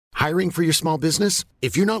Hiring for your small business?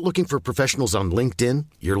 If you're not looking for professionals on LinkedIn,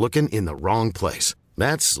 you're looking in the wrong place.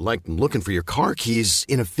 That's like looking for your car keys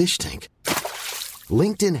in a fish tank.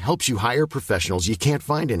 LinkedIn helps you hire professionals you can't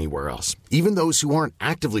find anywhere else, even those who aren't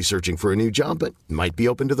actively searching for a new job but might be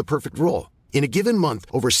open to the perfect role. In a given month,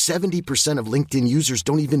 over 70% of LinkedIn users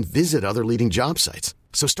don't even visit other leading job sites.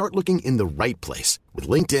 So start looking in the right place. With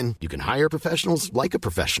LinkedIn, you can hire professionals like a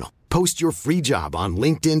professional. Post your free job on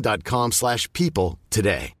linkedin.com/people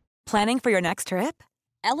today. Planning for your next trip?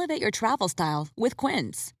 Elevate your travel style with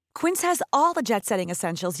Quince. Quince has all the jet-setting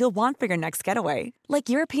essentials you'll want for your next getaway, like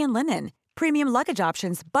European linen, premium luggage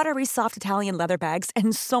options, buttery soft Italian leather bags,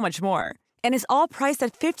 and so much more. And is all priced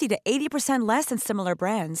at 50 to 80% less than similar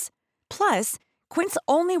brands. Plus, Quince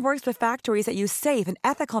only works with factories that use safe and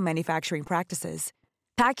ethical manufacturing practices.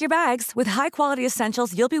 Pack your bags with high-quality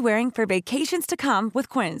essentials you'll be wearing for vacations to come with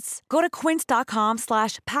Quince. Go to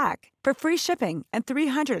quince.com/pack for free shipping and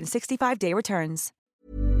 365-day returns.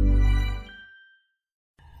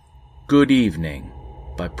 Good evening.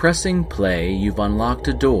 By pressing play, you've unlocked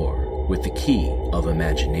a door with the key of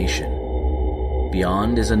imagination.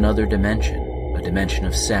 Beyond is another dimension, a dimension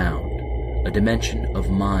of sound, a dimension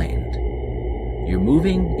of mind. You're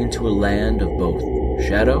moving into a land of both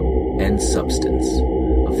shadow and substance,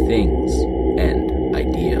 of things and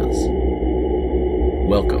ideas.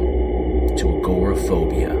 Welcome to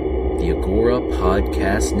Agoraphobia, the Agora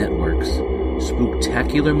Podcast Network's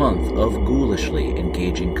spooktacular month of ghoulishly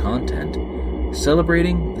engaging content,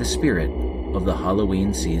 celebrating the spirit of the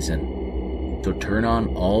Halloween season. So turn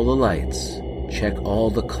on all the lights, check all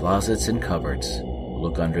the closets and cupboards,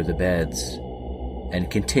 look under the beds, and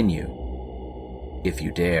continue, if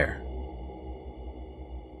you dare.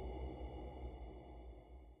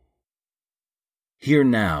 Here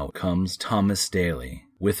now comes Thomas Daly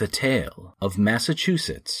with a tale of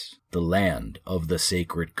Massachusetts, the land of the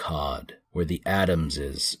sacred cod, where the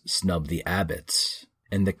Adamses snub the Abbotts,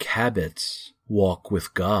 and the Cabots walk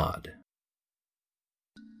with God.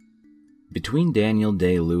 Between Daniel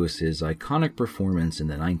Day-Lewis's iconic performance in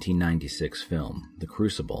the 1996 film, The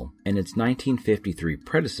Crucible, and its 1953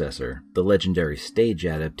 predecessor, the legendary stage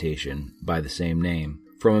adaptation by the same name,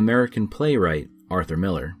 from American playwright Arthur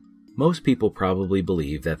Miller, most people probably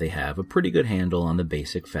believe that they have a pretty good handle on the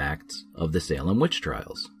basic facts of the Salem witch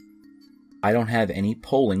trials. I don't have any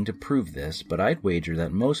polling to prove this, but I'd wager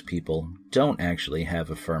that most people don't actually have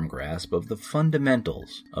a firm grasp of the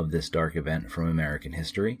fundamentals of this dark event from American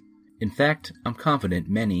history. In fact, I'm confident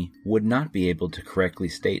many would not be able to correctly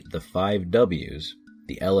state the 5 W's,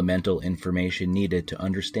 the elemental information needed to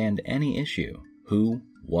understand any issue: who,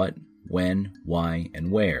 what, when, why, and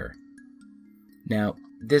where. Now,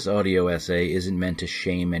 this audio essay isn't meant to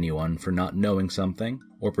shame anyone for not knowing something,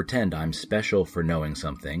 or pretend I'm special for knowing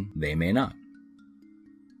something they may not.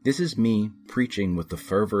 This is me preaching with the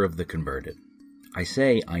fervor of the converted. I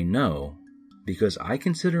say I know because I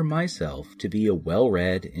consider myself to be a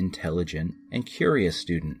well-read, intelligent, and curious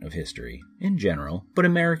student of history in general, but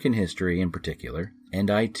American history in particular,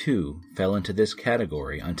 and I too fell into this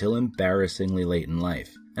category until embarrassingly late in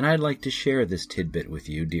life. And I'd like to share this tidbit with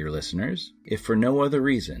you, dear listeners, if for no other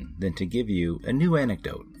reason than to give you a new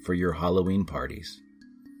anecdote for your Halloween parties.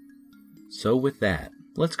 So with that,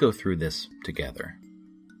 let's go through this together.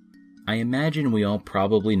 I imagine we all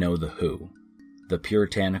probably know the Who, the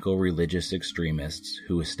puritanical religious extremists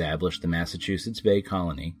who established the Massachusetts Bay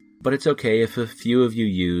Colony, but it's okay if a few of you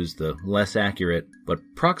use the less accurate but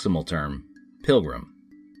proximal term, Pilgrim.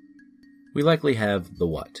 We likely have the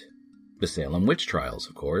what? The Salem witch trials,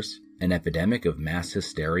 of course, an epidemic of mass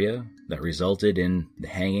hysteria that resulted in the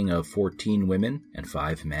hanging of 14 women and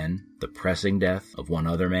 5 men, the pressing death of 1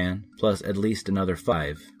 other man, plus at least another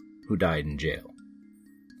 5 who died in jail.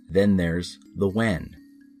 Then there's the when.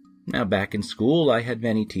 Now, back in school, I had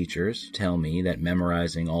many teachers tell me that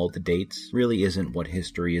memorizing all the dates really isn't what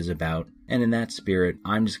history is about, and in that spirit,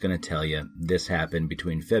 I'm just going to tell you this happened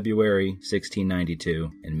between February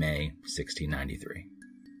 1692 and May 1693.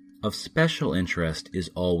 Of special interest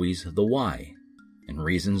is always the why, and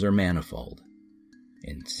reasons are manifold.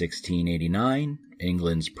 In 1689,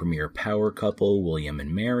 England's premier power couple, William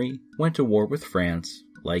and Mary, went to war with France,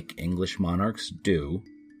 like English monarchs do.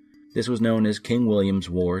 This was known as King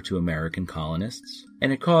William's War to American colonists,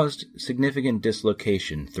 and it caused significant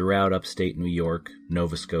dislocation throughout upstate New York,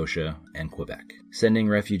 Nova Scotia, and Quebec, sending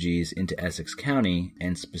refugees into Essex County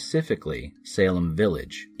and specifically Salem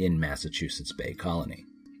Village in Massachusetts Bay Colony.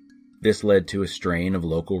 This led to a strain of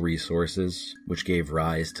local resources, which gave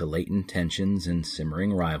rise to latent tensions and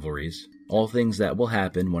simmering rivalries, all things that will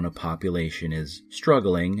happen when a population is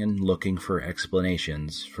struggling and looking for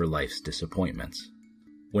explanations for life's disappointments.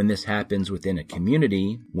 When this happens within a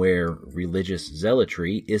community where religious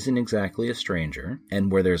zealotry isn't exactly a stranger, and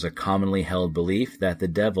where there's a commonly held belief that the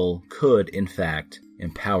devil could, in fact,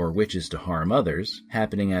 empower witches to harm others,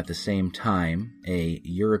 happening at the same time a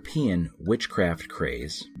European witchcraft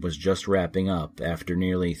craze was just wrapping up after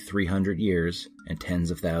nearly 300 years and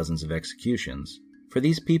tens of thousands of executions. For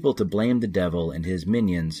these people to blame the devil and his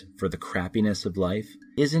minions for the crappiness of life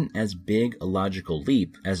isn't as big a logical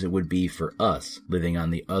leap as it would be for us living on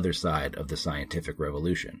the other side of the scientific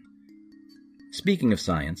revolution. Speaking of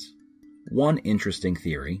science, one interesting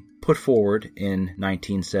theory put forward in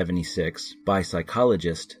 1976 by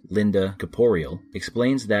psychologist Linda Gaporiel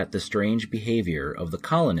explains that the strange behavior of the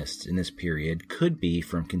colonists in this period could be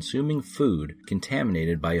from consuming food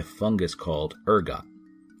contaminated by a fungus called ergot.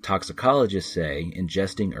 Toxicologists say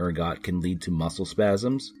ingesting ergot can lead to muscle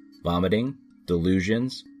spasms, vomiting,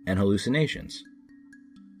 delusions, and hallucinations.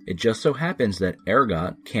 It just so happens that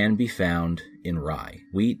ergot can be found in rye,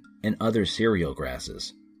 wheat, and other cereal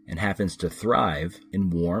grasses, and happens to thrive in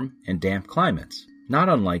warm and damp climates, not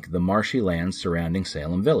unlike the marshy lands surrounding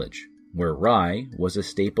Salem Village, where rye was a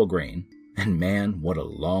staple grain, and man, what a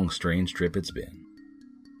long, strange trip it's been.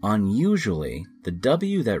 Unusually, the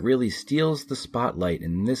W that really steals the spotlight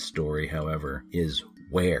in this story, however, is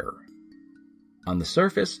where. On the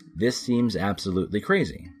surface, this seems absolutely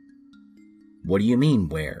crazy. What do you mean,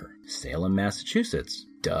 where? Salem, Massachusetts.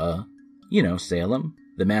 Duh. You know, Salem,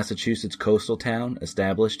 the Massachusetts coastal town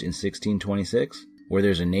established in 1626, where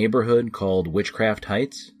there's a neighborhood called Witchcraft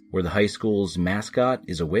Heights, where the high school's mascot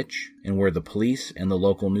is a witch, and where the police and the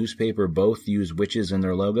local newspaper both use witches in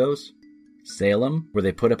their logos. Salem, where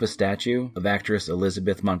they put up a statue of actress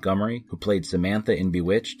Elizabeth Montgomery, who played Samantha in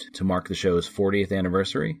Bewitched to mark the show's 40th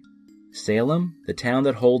anniversary. Salem, the town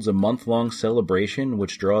that holds a month-long celebration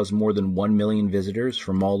which draws more than 1 million visitors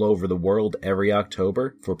from all over the world every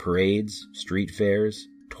October for parades, street fairs,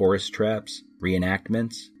 tourist traps,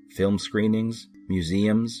 reenactments, film screenings,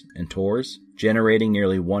 museums, and tours, generating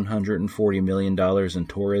nearly $140 million in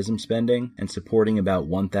tourism spending and supporting about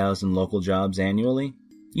 1,000 local jobs annually.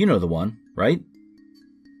 You know the one, right?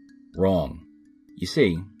 Wrong. You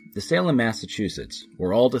see, the Salem, Massachusetts,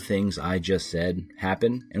 where all the things I just said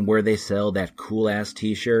happen, and where they sell that cool-ass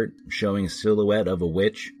t-shirt showing a silhouette of a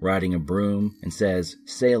witch riding a broom and says,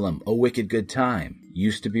 "Salem, a wicked good time,"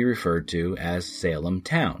 used to be referred to as Salem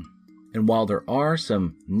Town. And while there are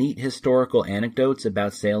some neat historical anecdotes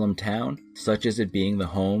about Salem Town, such as it being the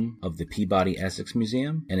home of the Peabody Essex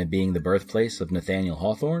Museum and it being the birthplace of Nathaniel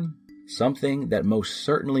Hawthorne, something that most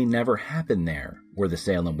certainly never happened there were the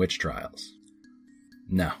Salem witch trials.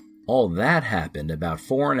 No, all that happened about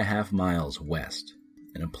 4.5 miles west,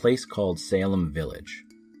 in a place called Salem Village.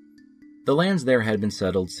 The lands there had been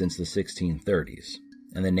settled since the 1630s,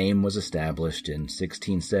 and the name was established in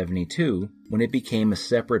 1672 when it became a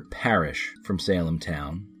separate parish from Salem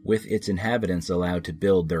Town, with its inhabitants allowed to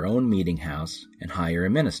build their own meeting house and hire a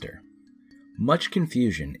minister. Much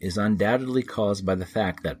confusion is undoubtedly caused by the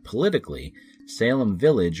fact that politically, Salem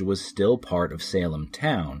Village was still part of Salem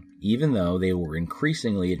Town, even though they were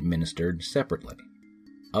increasingly administered separately.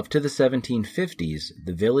 Up to the 1750s,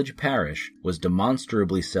 the village parish was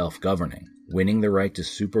demonstrably self-governing, winning the right to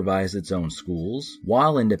supervise its own schools,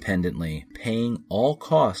 while independently paying all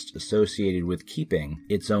costs associated with keeping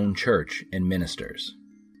its own church and ministers.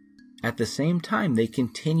 At the same time, they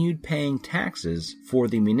continued paying taxes for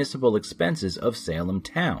the municipal expenses of Salem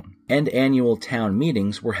Town, and annual town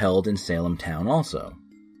meetings were held in Salem Town also.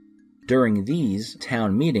 During these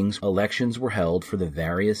town meetings, elections were held for the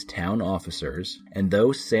various town officers, and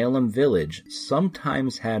though Salem Village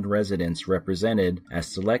sometimes had residents represented as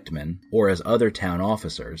selectmen or as other town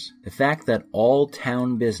officers, the fact that all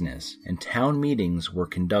town business and town meetings were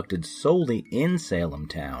conducted solely in Salem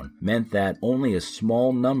Town meant that only a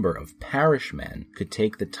small number of parishmen could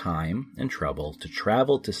take the time and trouble to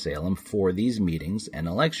travel to Salem for these meetings and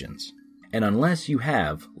elections. And unless you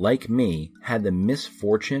have, like me, had the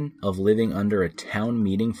misfortune of living under a town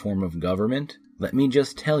meeting form of government, let me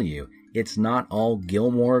just tell you, it's not all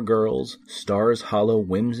Gilmore Girls, Stars Hollow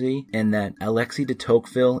whimsy, and that Alexis de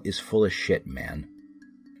Tocqueville is full of shit, man.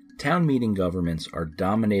 Town meeting governments are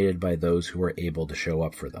dominated by those who are able to show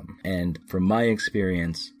up for them, and from my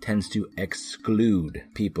experience, tends to exclude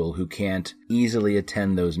people who can't easily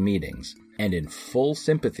attend those meetings. And in full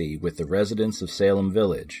sympathy with the residents of Salem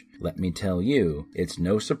Village, let me tell you, it's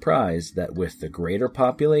no surprise that with the greater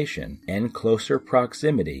population and closer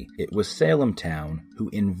proximity, it was Salem Town who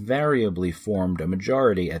invariably formed a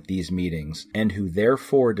majority at these meetings and who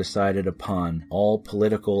therefore decided upon all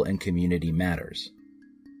political and community matters.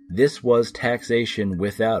 This was taxation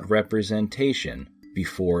without representation,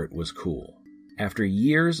 before it was cool. After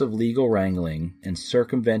years of legal wrangling and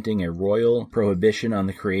circumventing a royal prohibition on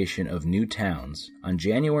the creation of new towns, on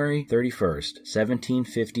January 31st,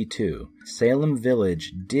 1752, Salem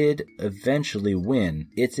Village did eventually win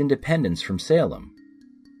its independence from Salem.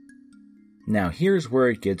 Now here's where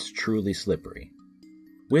it gets truly slippery.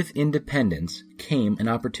 With independence came an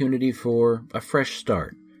opportunity for a fresh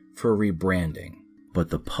start, for rebranding. But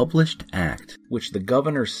the published act, which the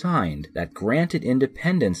governor signed that granted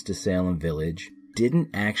independence to Salem Village,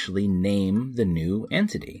 didn't actually name the new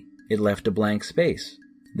entity. It left a blank space.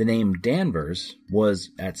 The name Danvers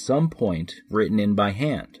was, at some point, written in by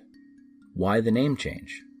hand. Why the name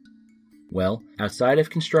change? Well, outside of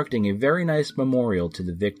constructing a very nice memorial to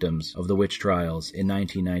the victims of the witch trials in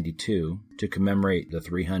 1992 to commemorate the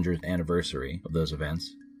 300th anniversary of those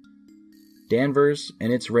events, Danvers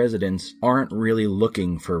and its residents aren't really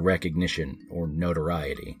looking for recognition or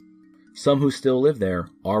notoriety. Some who still live there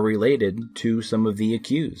are related to some of the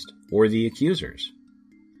accused or the accusers.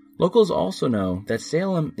 Locals also know that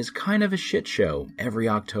Salem is kind of a shit show every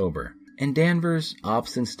October, and Danvers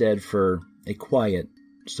opts instead for a quiet,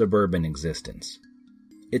 suburban existence.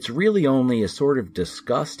 It's really only a sort of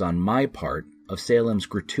disgust on my part of Salem's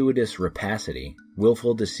gratuitous rapacity,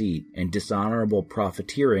 willful deceit, and dishonorable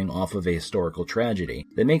profiteering off of a historical tragedy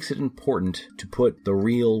that makes it important to put the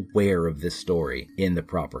real where of this story in the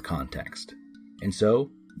proper context. And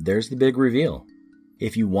so, there's the big reveal.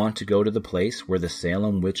 If you want to go to the place where the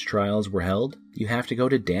Salem witch trials were held, you have to go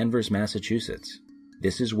to Danvers, Massachusetts.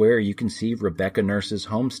 This is where you can see Rebecca Nurse's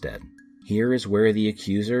homestead. Here is where the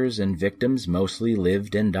accusers and victims mostly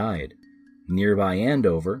lived and died. Nearby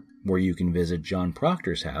Andover, where you can visit John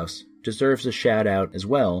Proctor's house, deserves a shout-out as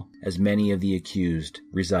well, as many of the accused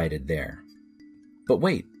resided there. But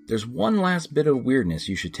wait, there's one last bit of weirdness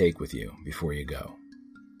you should take with you before you go.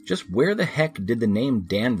 Just where the heck did the name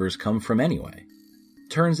Danvers come from anyway?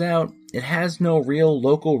 Turns out, it has no real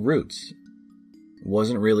local roots. It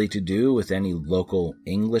wasn't really to do with any local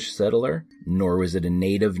English settler, nor was it a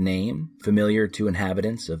native name familiar to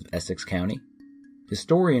inhabitants of Essex County.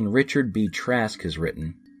 Historian Richard B. Trask has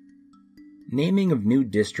written, "Naming of new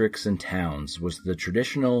districts and towns was the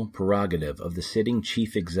traditional prerogative of the sitting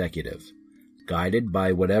chief executive, guided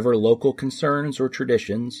by whatever local concerns or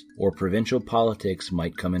traditions or provincial politics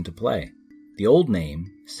might come into play. The old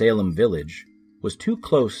name, Salem Village, was too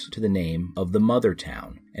close to the name of the mother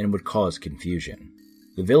town and would cause confusion.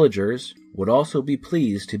 The villagers would also be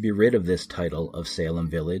pleased to be rid of this title of Salem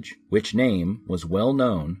Village, which name was well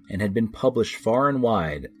known and had been published far and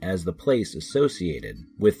wide as the place associated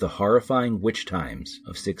with the horrifying witch times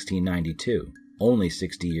of 1692, only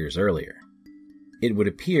 60 years earlier. It would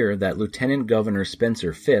appear that Lieutenant Governor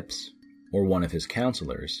Spencer Phipps, or one of his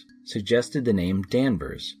counselors, suggested the name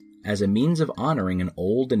Danvers as a means of honoring an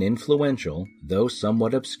old and influential, though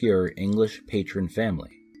somewhat obscure, English patron family.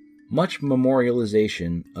 Much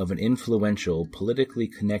memorialization of an influential, politically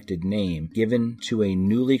connected name given to a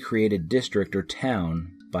newly created district or town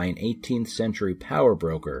by an 18th century power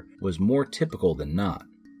broker was more typical than not.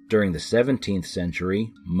 During the 17th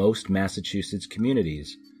century, most Massachusetts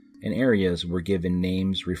communities and areas were given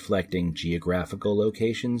names reflecting geographical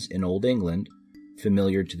locations in Old England,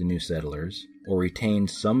 familiar to the new settlers, or retained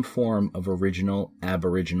some form of original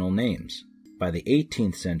Aboriginal names. By the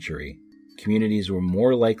 18th century, communities were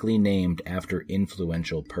more likely named after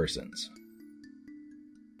influential persons.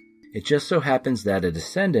 It just so happens that a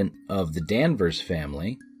descendant of the Danvers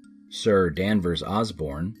family, Sir Danvers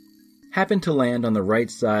Osborne, happened to land on the right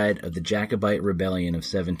side of the Jacobite Rebellion of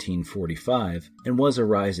 1745 and was a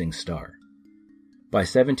rising star. By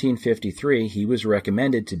 1753, he was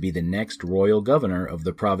recommended to be the next royal governor of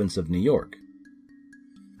the province of New York.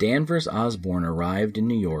 Danvers Osborne arrived in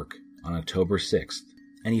New York on October 6th,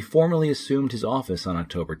 and he formally assumed his office on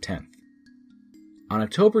October 10th. On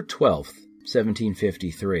October 12th,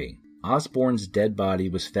 1753, Osborne's dead body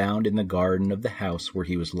was found in the garden of the house where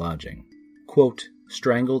he was lodging, quote,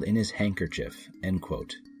 strangled in his handkerchief, end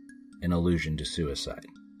quote, an allusion to suicide.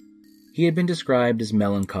 He had been described as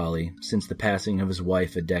melancholy since the passing of his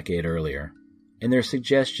wife a decade earlier, and there are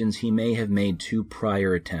suggestions he may have made 2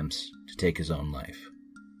 prior attempts to take his own life.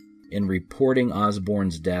 In reporting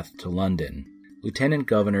Osborne's death to London, Lieutenant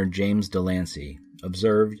Governor James Delancey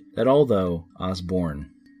observed that although Osborne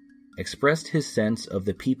expressed his sense of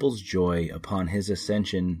the people's joy upon his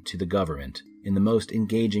ascension to the government in the most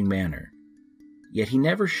engaging manner, yet he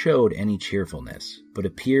never showed any cheerfulness, but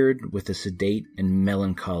appeared with a sedate and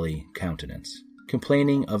melancholy countenance,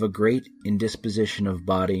 complaining of a great indisposition of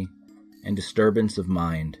body and disturbance of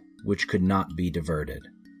mind which could not be diverted.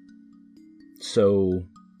 So,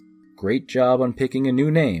 Great job on picking a new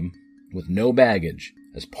name with no baggage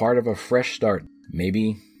as part of a fresh start.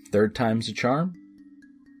 Maybe third time's a charm?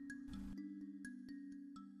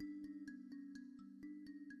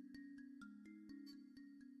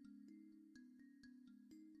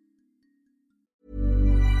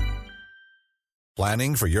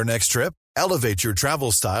 Planning for your next trip? Elevate your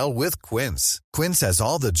travel style with Quince. Quince has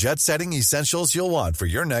all the jet-setting essentials you'll want for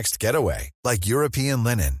your next getaway, like European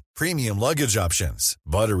linen, premium luggage options,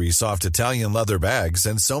 buttery soft Italian leather bags,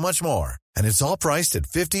 and so much more. And it's all priced at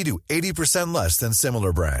 50 to 80% less than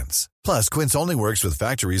similar brands. Plus, Quince only works with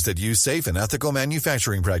factories that use safe and ethical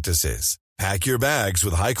manufacturing practices. Pack your bags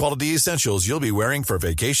with high-quality essentials you'll be wearing for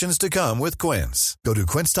vacations to come with Quince. Go to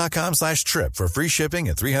quince.com/trip for free shipping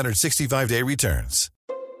and 365-day returns.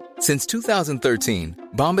 Since 2013,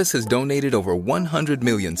 Bombas has donated over 100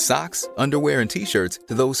 million socks, underwear, and T-shirts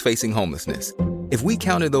to those facing homelessness. If we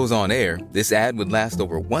counted those on air, this ad would last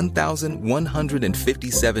over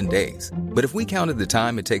 1,157 days. But if we counted the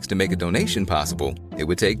time it takes to make a donation possible, it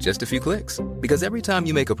would take just a few clicks. Because every time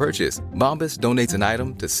you make a purchase, Bombas donates an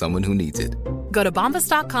item to someone who needs it. Go to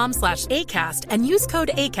bombas.com/ACAST and use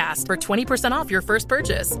code ACAST for 20% off your first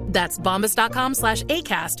purchase. That's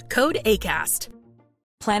bombas.com/ACAST, code ACAST.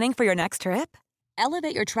 Planning for your next trip?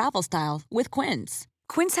 Elevate your travel style with Quince.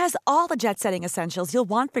 Quince has all the jet-setting essentials you'll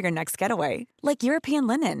want for your next getaway, like European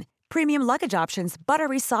linen, premium luggage options,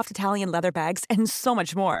 buttery soft Italian leather bags, and so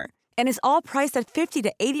much more. And is all priced at 50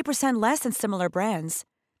 to 80% less than similar brands.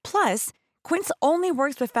 Plus, Quince only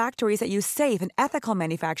works with factories that use safe and ethical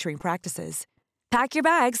manufacturing practices. Pack your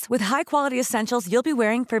bags with high-quality essentials you'll be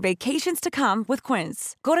wearing for vacations to come with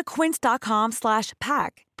Quince. Go to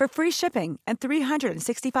quince.com/pack for free shipping and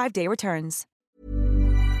 365-day returns.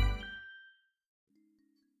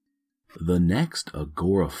 The next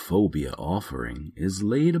agoraphobia offering is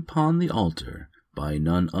laid upon the altar by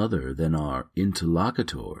none other than our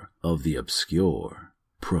interlocutor of the obscure,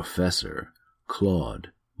 Professor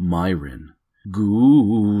Claude Myron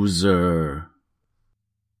Goozer.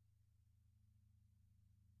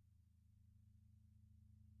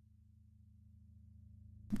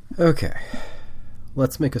 Okay,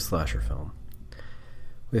 let's make a slasher film.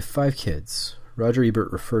 We have 5 kids. Roger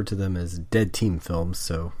Ebert referred to them as dead teen films,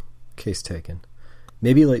 so case taken.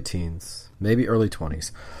 Maybe late teens, maybe early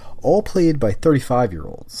 20s, all played by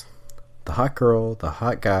 35-year-olds. The hot girl, the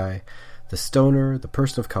hot guy, the stoner, the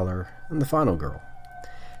person of color, and the final girl.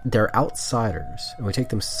 They're outsiders, and we take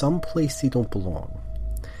them someplace they don't belong.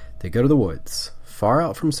 They go to the woods, far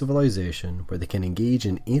out from civilization, where they can engage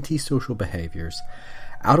in antisocial behaviors,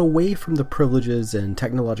 out away from the privileges and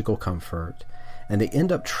technological comfort, and they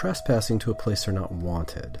end up trespassing to a place they're not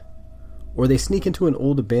wanted. Or they sneak into an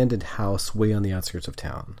old abandoned house way on the outskirts of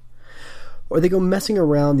town. Or they go messing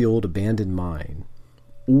around the old abandoned mine.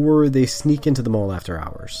 Or they sneak into the mall after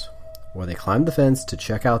hours. Or they climb the fence to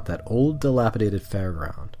check out that old dilapidated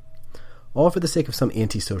fairground. All for the sake of some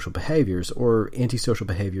antisocial behaviors, or antisocial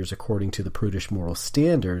behaviors according to the prudish moral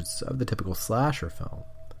standards of the typical slasher film.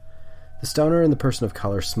 The stoner and the person of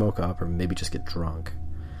color smoke up or maybe just get drunk.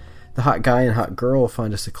 The hot guy and hot girl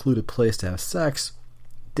find a secluded place to have sex,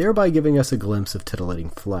 thereby giving us a glimpse of titillating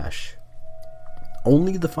flesh.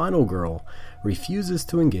 Only the final girl refuses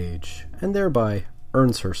to engage, and thereby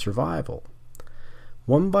earns her survival.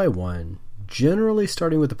 One by one, generally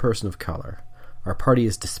starting with the person of color, our party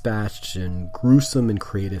is dispatched in gruesome and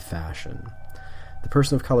creative fashion. The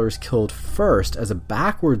person of color is killed first as a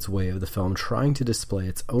backwards way of the film trying to display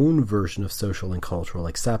its own version of social and cultural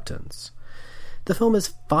acceptance. The film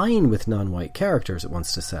is fine with non-white characters, it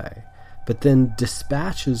wants to say, but then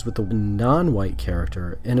dispatches with the non-white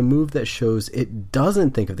character in a move that shows it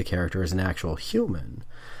doesn't think of the character as an actual human,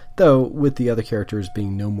 though with the other characters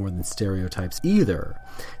being no more than stereotypes either.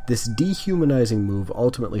 This dehumanizing move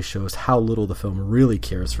ultimately shows how little the film really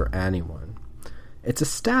cares for anyone. It's a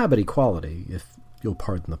stab at equality, if you'll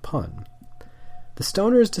pardon the pun. The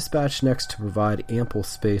stoner is dispatched next to provide ample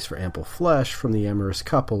space for ample flesh from the amorous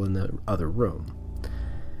couple in the other room.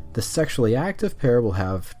 The sexually active pair will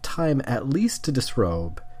have time at least to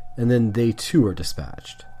disrobe, and then they too are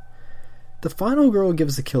dispatched. The final girl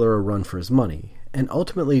gives the killer a run for his money, and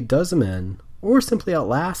ultimately does him in, or simply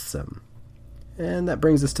outlasts him. And that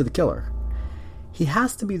brings us to the killer. He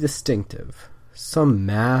has to be distinctive, some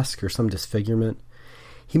mask or some disfigurement.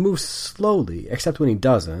 He moves slowly, except when he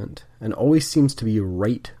doesn't, and always seems to be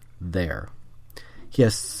right there. He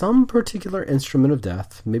has some particular instrument of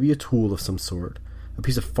death, maybe a tool of some sort, a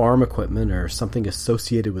piece of farm equipment or something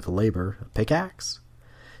associated with labor, a pickaxe,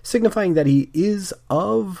 signifying that he is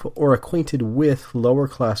of or acquainted with lower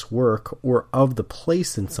class work or of the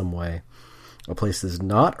place in some way, A place that is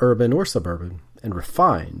not urban or suburban and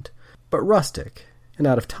refined, but rustic and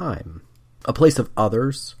out of time. A place of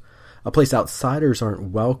others, a place outsiders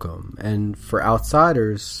aren't welcome, and for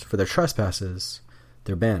outsiders, for their trespasses,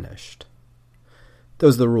 they're banished.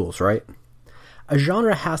 Those are the rules, right? A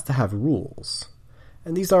genre has to have rules,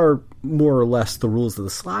 and these are more or less the rules of the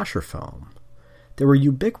slasher film. They were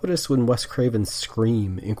ubiquitous when Wes Craven's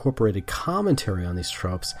Scream incorporated commentary on these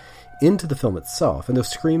tropes into the film itself, and though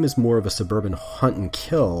Scream is more of a suburban hunt and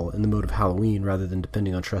kill in the mode of Halloween rather than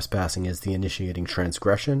depending on trespassing as the initiating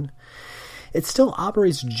transgression, it still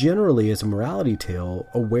operates generally as a morality tale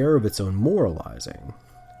aware of its own moralizing.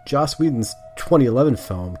 Joss Whedon's 2011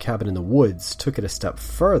 film, Cabin in the Woods, took it a step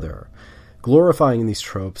further, glorifying these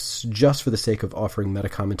tropes just for the sake of offering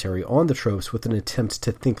meta-commentary on the tropes with an attempt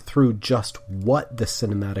to think through just what the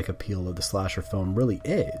cinematic appeal of the slasher film really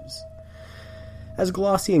is. As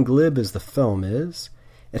glossy and glib as the film is,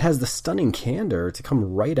 it has the stunning candor to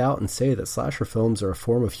come right out and say that slasher films are a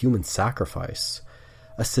form of human sacrifice,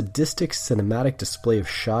 a sadistic cinematic display of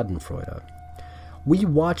schadenfreude. We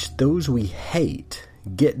watch those we hate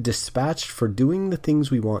get dispatched for doing the things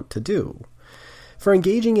we want to do, for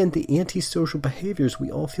engaging in the antisocial behaviors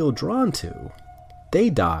we all feel drawn to. They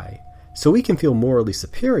die, so we can feel morally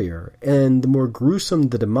superior, and the more gruesome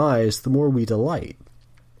the demise, the more we delight.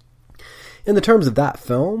 In the terms of that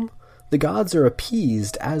film, the gods are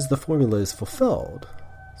appeased as the formula is fulfilled.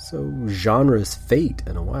 So genre is fate,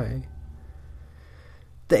 in a way.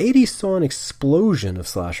 The 80s saw an explosion of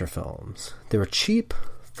slasher films. They were cheap,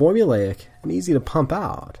 formulaic, and easy to pump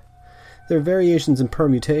out. There are variations and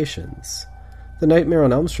permutations. The Nightmare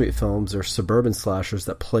on Elm Street films are suburban slashers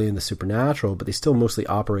that play in the supernatural, but they still mostly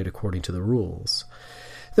operate according to the rules.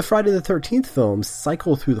 The Friday the 13th films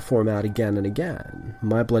cycle through the format again and again.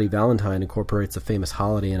 My Bloody Valentine incorporates a famous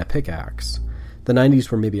holiday and a pickaxe. The 90s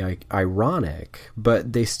were maybe ironic,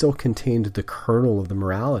 but they still contained the kernel of the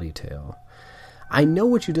morality tale. I Know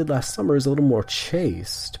What You Did Last Summer is a little more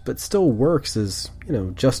chaste, but still works as,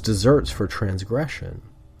 just desserts for transgression.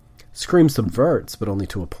 Scream subverts, but only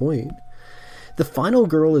to a point. The final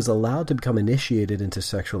girl is allowed to become initiated into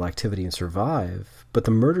sexual activity and survive, but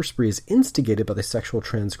the murder spree is instigated by the sexual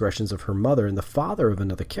transgressions of her mother and the father of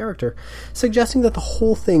another character, suggesting that the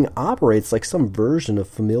whole thing operates like some version of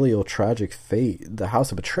familial tragic fate, The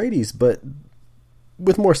House of Atreides, but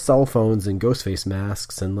with more cell phones and Ghostface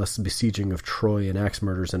masks and less besieging of Troy and axe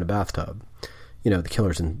murders in a bathtub. The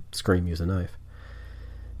killers in Scream use a knife.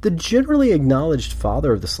 The generally acknowledged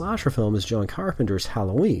father of the slasher film is John Carpenter's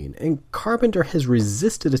Halloween, and Carpenter has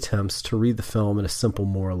resisted attempts to read the film in a simple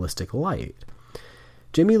moralistic light.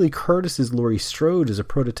 Jamie Lee Curtis's Laurie Strode is a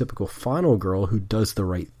prototypical final girl who does the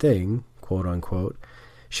right thing, quote unquote.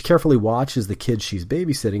 She carefully watches the kids she's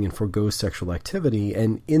babysitting and forgoes sexual activity,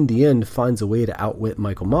 and in the end finds a way to outwit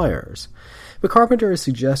Michael Myers. But Carpenter has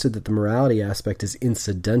suggested that the morality aspect is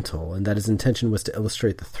incidental, and that his intention was to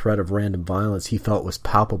illustrate the threat of random violence he felt was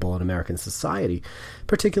palpable in American society,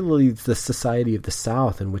 particularly the society of the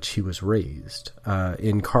South in which he was raised.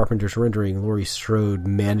 In Carpenter's rendering, Laurie Strode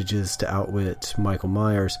manages to outwit Michael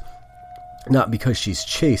Myers, not because she's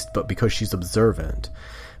chaste, but because she's observant.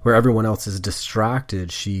 Where everyone else is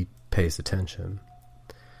distracted, she pays attention.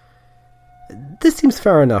 This seems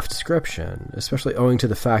fair enough description, especially owing to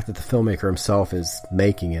the fact that the filmmaker himself is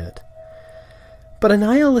making it. But a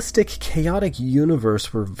nihilistic, chaotic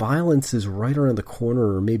universe where violence is right around the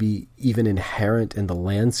corner or maybe even inherent in the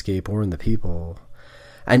landscape or in the people.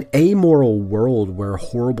 An amoral world where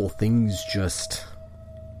horrible things just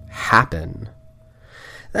happen.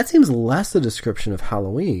 That seems less a description of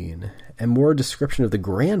Halloween and more a description of the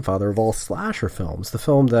grandfather of all slasher films, the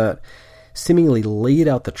film that seemingly laid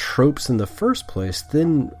out the tropes in the first place,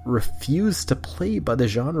 then refused to play by the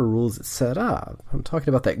genre rules it set up. I'm talking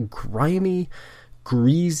about that grimy,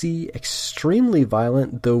 greasy, extremely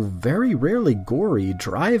violent, though very rarely gory,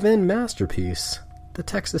 drive-in masterpiece, The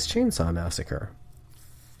Texas Chainsaw Massacre.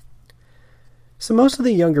 So most of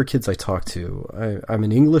the younger kids I talk to, I'm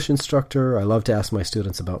an English instructor, I love to ask my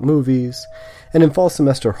students about movies, and in fall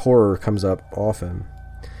semester horror comes up often.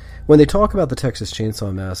 When they talk about the Texas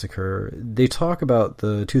Chainsaw Massacre, they talk about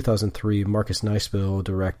the 2003 Marcus Nispel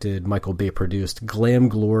directed, Michael Bay produced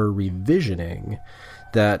glam-glore revisioning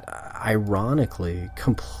that, ironically,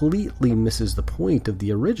 completely misses the point of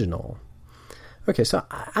the original. Okay, so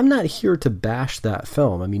I'm not here to bash that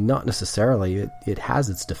film. I mean, not necessarily. It has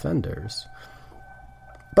its defenders.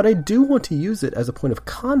 But I do want to use it as a point of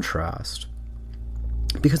contrast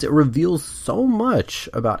because it reveals so much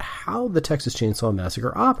about how the Texas Chainsaw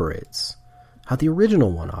Massacre operates, how the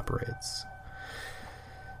original one operates.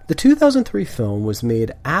 The 2003 film was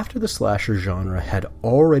made after the slasher genre had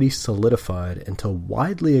already solidified into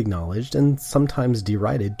widely acknowledged and sometimes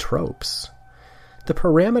derided tropes. The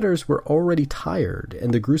parameters were already tired,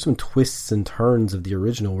 and the gruesome twists and turns of the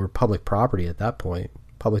original were public property at that point,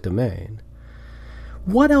 public domain.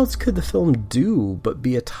 What else could the film do but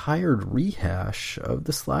be a tired rehash of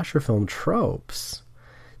the slasher film tropes?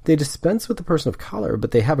 They dispense with the person of color, but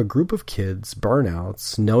they have a group of kids,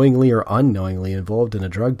 burnouts, knowingly or unknowingly involved in a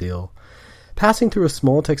drug deal. Passing through a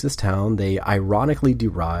small Texas town, they ironically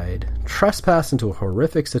deride, trespass into a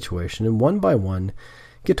horrific situation, and one by one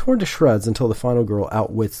get torn to shreds until the final girl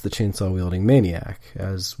outwits the chainsaw-wielding maniac,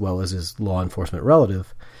 as well as his law enforcement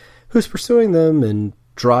relative, who's pursuing them and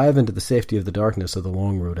drive into the safety of the darkness of the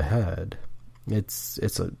long road ahead.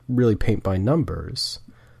 It's a really paint by numbers.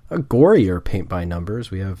 A gorier paint by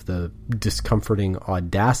numbers. We have the discomforting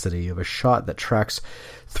audacity of a shot that tracks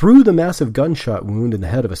through the massive gunshot wound in the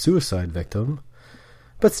head of a suicide victim,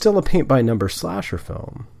 but still a paint by numbers slasher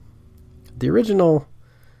film. The original,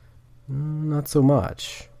 not so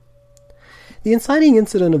much. The inciting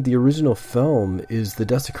incident of the original film is the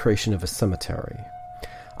desecration of a cemetery.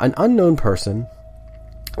 An unknown person,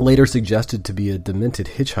 later suggested to be a demented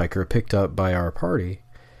hitchhiker picked up by our party,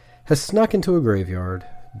 has snuck into a graveyard,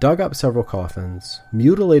 dug up several coffins,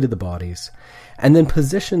 mutilated the bodies, and then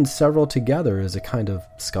positioned several together as a kind of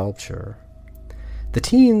sculpture. The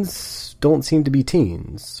teens don't seem to be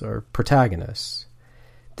teens, or protagonists.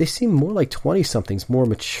 They seem more like 20-somethings, more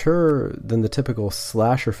mature than the typical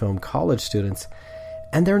slasher film college students,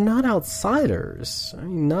 and they're not outsiders. I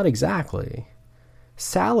mean, not exactly.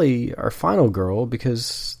 Sally, our final girl,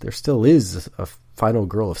 because there still is a final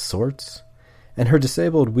girl of sorts, and her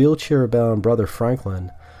disabled wheelchair-bound brother Franklin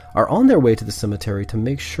are on their way to the cemetery to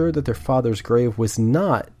make sure that their father's grave was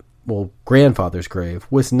not, grandfather's grave,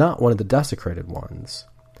 was not one of the desecrated ones.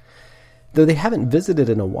 Though they haven't visited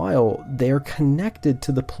in a while, they are connected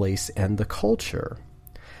to the place and the culture.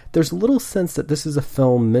 There's little sense that this is a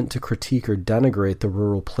film meant to critique or denigrate the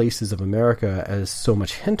rural places of America as so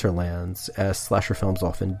much hinterlands, as slasher films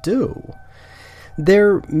often do.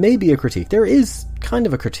 There may be a critique. There is kind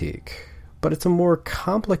of a critique, but it's a more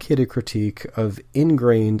complicated critique of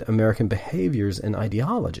ingrained American behaviors and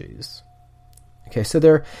ideologies. Okay, so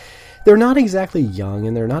they're not exactly young,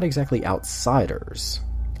 and they're not exactly outsiders.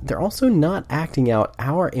 They're also not acting out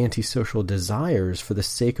our antisocial desires for the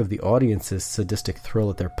sake of the audience's sadistic thrill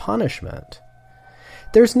at their punishment.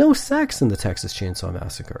 There's no sex in the Texas Chainsaw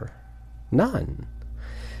Massacre. None.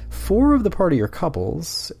 4 of the party are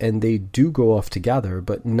couples, and they do go off together,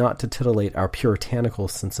 but not to titillate our puritanical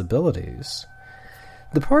sensibilities.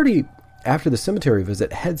 The party, after the cemetery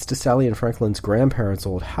visit, heads to Sally and Franklin's grandparents'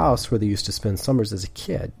 old house where they used to spend summers as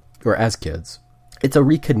kids. It's a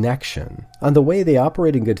reconnection. On the way, they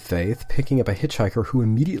operate in good faith, picking up a hitchhiker who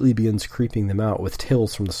immediately begins creeping them out with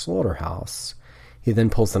tales from the slaughterhouse. He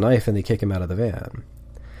then pulls the knife and they kick him out of the van.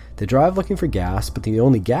 They drive looking for gas, but the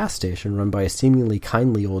only gas station, run by a seemingly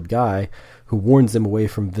kindly old guy who warns them away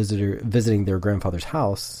from visiting their grandfather's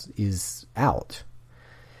house, is out.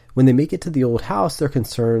 When they make it to the old house, their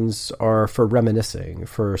concerns are for reminiscing,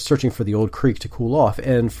 for searching for the old creek to cool off,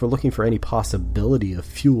 and for looking for any possibility of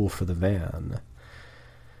fuel for the van.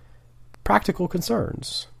 Practical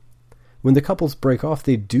concerns. When the couples break off,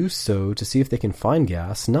 they do so to see if they can find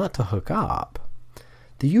gas, not to hook up.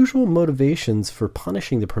 The usual motivations for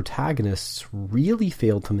punishing the protagonists really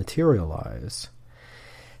fail to materialize.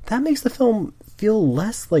 That makes the film feel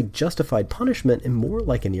less like justified punishment and more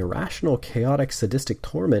like an irrational, chaotic, sadistic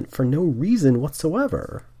torment for no reason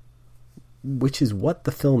whatsoever. Which is what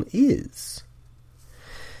the film is.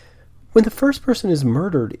 When the first person is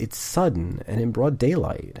murdered, it's sudden and in broad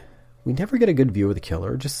daylight. We never get a good view of the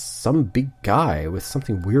killer, just some big guy with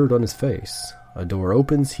something weird on his face. A door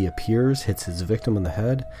opens, he appears, hits his victim on the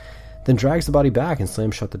head, then drags the body back and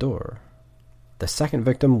slams shut the door. The second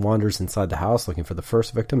victim wanders inside the house looking for the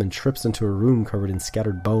first victim and trips into a room covered in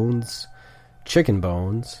scattered bones, chicken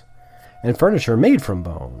bones, and furniture made from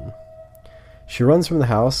bone. She runs from the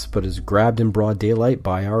house, but is grabbed in broad daylight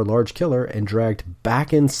by our large killer and dragged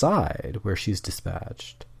back inside, where she's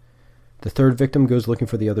dispatched. The third victim goes looking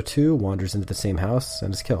for the other 2, wanders into the same house,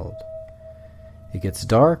 and is killed. It gets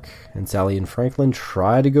dark, and Sally and Franklin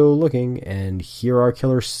try to go looking, and here our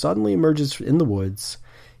killer suddenly emerges in the woods,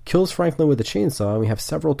 kills Franklin with a chainsaw, and we have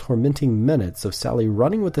several tormenting minutes of Sally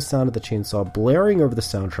running with the sound of the chainsaw blaring over the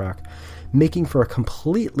soundtrack, making for a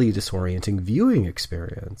completely disorienting viewing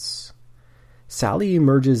experience. Sally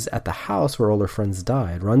emerges at the house where all her friends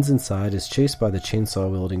died, runs inside, is chased by the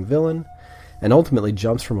chainsaw-wielding villain, and ultimately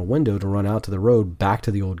jumps from a window to run out to the road back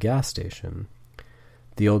to the old gas station.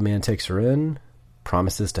 The old man takes her in,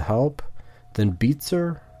 promises to help, then beats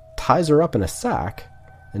her, ties her up in a sack,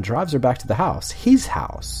 and drives her back to the house, his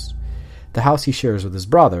house. The house he shares with his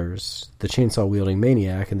brothers, the chainsaw-wielding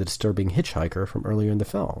maniac and the disturbing hitchhiker from earlier in the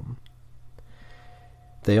film.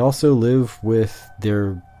 They also live with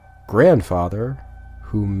their grandfather,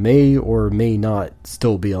 who may or may not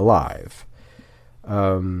still be alive.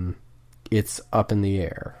 It's up in the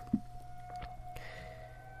air.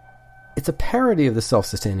 It's a parody of the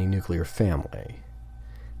self-sustaining nuclear family.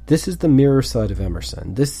 This is the mirror side of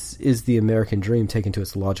Emerson. This is the American dream taken to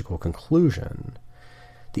its logical conclusion.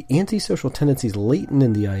 The antisocial tendencies latent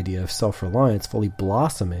in the idea of self-reliance fully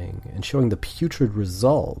blossoming and showing the putrid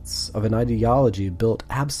results of an ideology built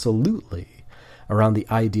absolutely around the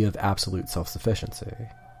idea of absolute self-sufficiency.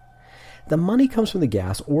 The money comes from the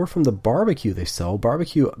gas or from the barbecue they sell,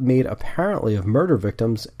 barbecue made apparently of murder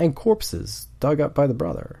victims and corpses dug up by the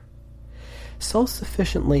brother.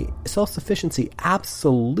 Self-sufficiency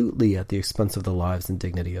absolutely at the expense of the lives and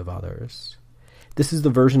dignity of others. This is the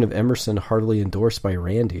version of Emerson heartily endorsed by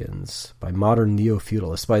Randians, by modern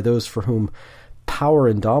neo-feudalists, by those for whom power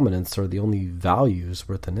and dominance are the only values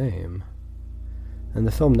worth the name. And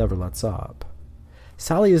the film never lets up.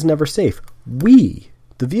 Sally is never safe. We,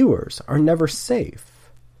 the viewers, are never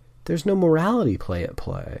safe. There's no morality play at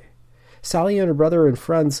play. Sally and her brother and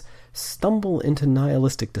friends stumble into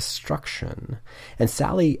nihilistic destruction, and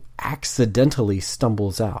Sally accidentally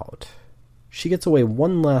stumbles out. She gets away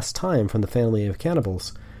one last time from the family of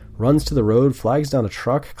cannibals, runs to the road, flags down a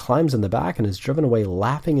truck, climbs in the back, and is driven away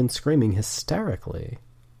laughing and screaming hysterically.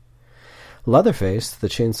 Leatherface, the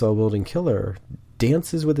chainsaw-wielding killer,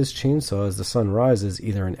 dances with his chainsaw as the sun rises,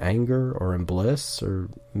 either in anger or in bliss, or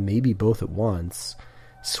maybe both at once,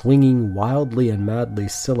 swinging wildly and madly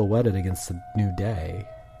silhouetted against the new day.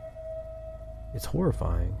 It's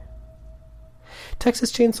horrifying.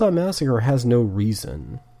 Texas Chainsaw Massacre has no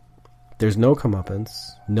reason. There's no comeuppance,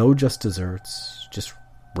 no just desserts, just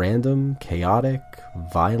random, chaotic,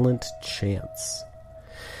 violent chance.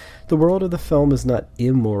 The world of the film is not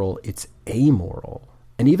immoral, it's amoral.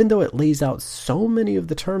 And even though it lays out so many of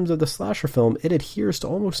the terms of the slasher film, it adheres to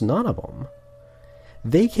almost none of them.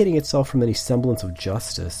 Vacating itself from any semblance of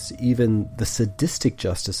justice, even the sadistic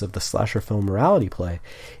justice of the slasher film morality play,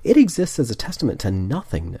 it exists as a testament to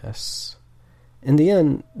nothingness. In the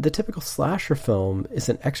end, the typical slasher film is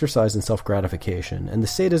an exercise in self-gratification, and the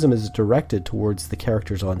sadism is directed towards the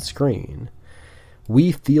characters on screen.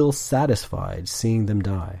 We feel satisfied seeing them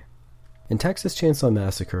die. In Texas Chainsaw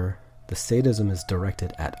Massacre, the sadism is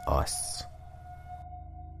directed at us.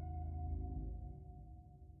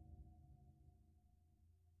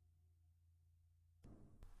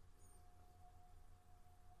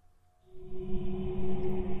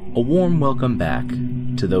 A warm welcome back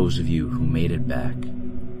to those of you who made it back,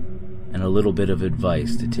 and a little bit of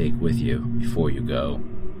advice to take with you before you go.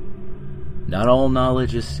 Not all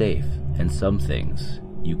knowledge is safe, and some things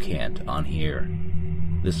you can't unhear.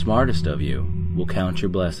 The smartest of you will count your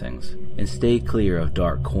blessings and stay clear of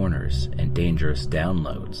dark corners and dangerous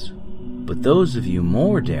downloads. But those of you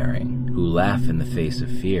more daring who laugh in the face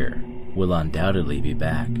of fear will undoubtedly be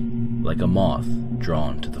back, like a moth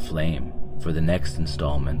drawn to the flame, for the next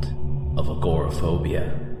installment of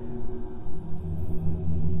Agoraphobia.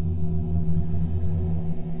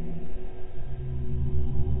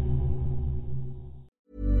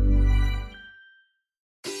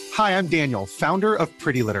 Hi, I'm Daniel, founder of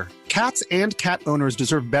Pretty Litter. Cats and cat owners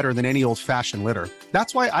deserve better than any old-fashioned litter.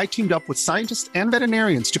 That's why I teamed up with scientists and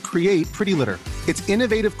veterinarians to create Pretty Litter. Its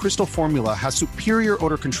innovative crystal formula has superior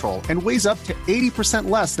odor control and weighs up to 80%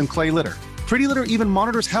 less than clay litter. Pretty Litter even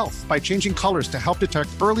monitors health by changing colors to help detect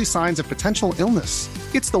early signs of potential illness.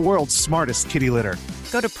 It's the world's smartest kitty litter.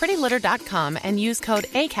 Go to prettylitter.com and use code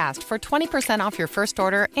ACAST for 20% off your first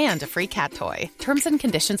order and a free cat toy. Terms and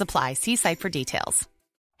conditions apply. See site for details.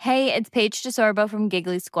 Hey, it's Paige DeSorbo from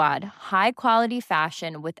Giggly Squad. High quality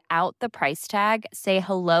fashion without the price tag. Say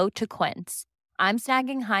hello to Quince. I'm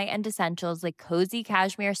snagging high-end essentials like cozy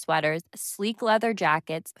cashmere sweaters, sleek leather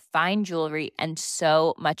jackets, fine jewelry, and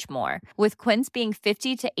so much more. With Quince being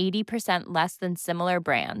 50 to 80% less than similar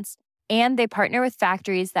brands. And they partner with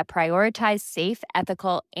factories that prioritize safe,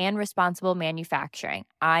 ethical, and responsible manufacturing.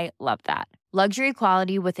 I love that. Luxury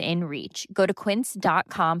quality within reach. Go to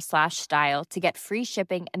quince.com/style to get free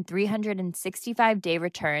shipping and 365-day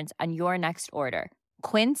returns on your next order.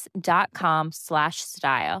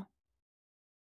 Quince.com/style.